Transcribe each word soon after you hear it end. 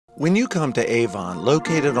When you come to Avon,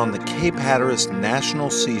 located on the Cape Hatteras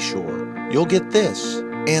National Seashore, you'll get this,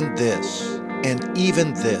 and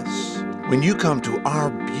even this. When you come to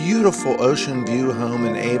our beautiful ocean view home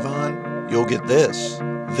in Avon, you'll get this,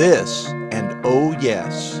 and oh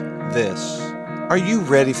yes, this. Are you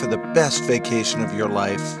ready for the best vacation of your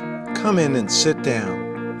life? Come in and sit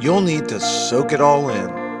down. You'll need to soak it all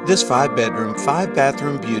in. This 5-bedroom,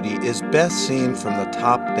 5-bathroom beauty is best seen from the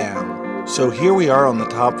top down. So here we are on the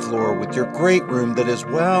top floor with your great room that is,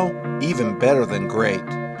 well, even better than great.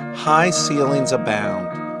 High ceilings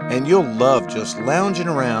abound, and you'll love just lounging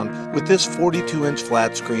around with this 42-inch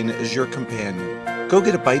flat screen as your companion. Go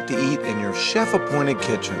get a bite to eat in your chef-appointed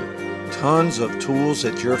kitchen. Tons of tools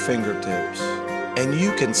at your fingertips. And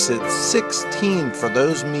you can sit 16 for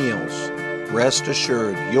those meals. Rest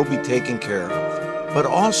assured, you'll be taken care of. But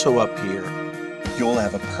also up here, you'll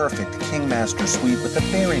have a perfect King Master suite with a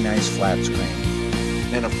very nice flat screen.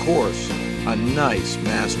 And of course, a nice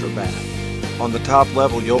master bath. On the top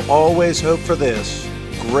level, you'll always hope for this.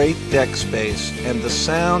 Great deck space and the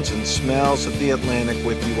sounds and smells of the Atlantic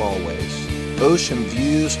with you always. Ocean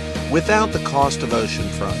views without the cost of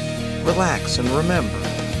oceanfront. Relax and remember,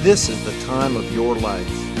 this is the time of your life.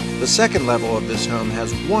 The second level of this home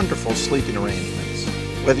has wonderful sleeping arrangements.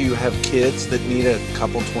 Whether you have kids that need a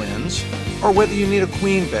couple twins, or whether you need a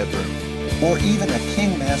queen bedroom, or even a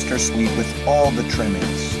King Master suite with all the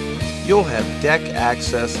trimmings, you'll have deck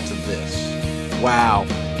access to this. Wow,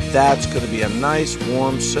 that's going to be a nice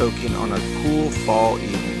warm soaking on a cool fall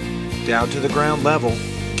evening. Down to the ground level,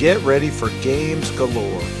 get ready for games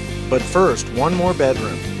galore. But first, one more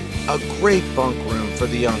bedroom. A great bunk room for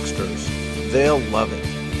the youngsters. They'll love it.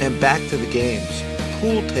 And back to the games.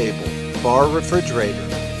 Pool table, bar refrigerator.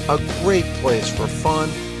 A great place for fun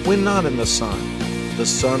when not in the sun. The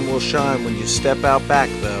sun will shine when you step out back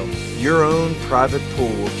though. Your own private pool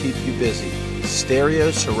will keep you busy. Stereo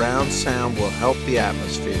surround sound will help the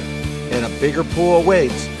atmosphere. And a bigger pool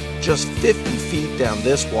awaits just 50 feet down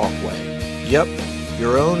this walkway. Yep,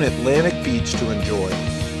 your own Atlantic beach to enjoy.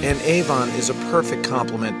 And Avon is a perfect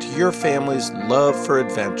complement to your family's love for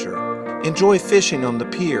adventure. Enjoy fishing on the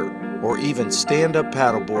pier, or even stand-up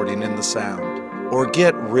paddleboarding in the Sound. Or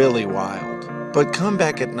get really wild. But come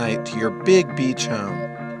back at night to your big beach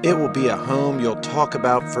home. It will be a home you'll talk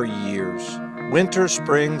about for years. Winter,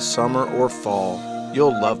 spring, summer, or fall,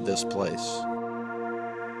 you'll love this place.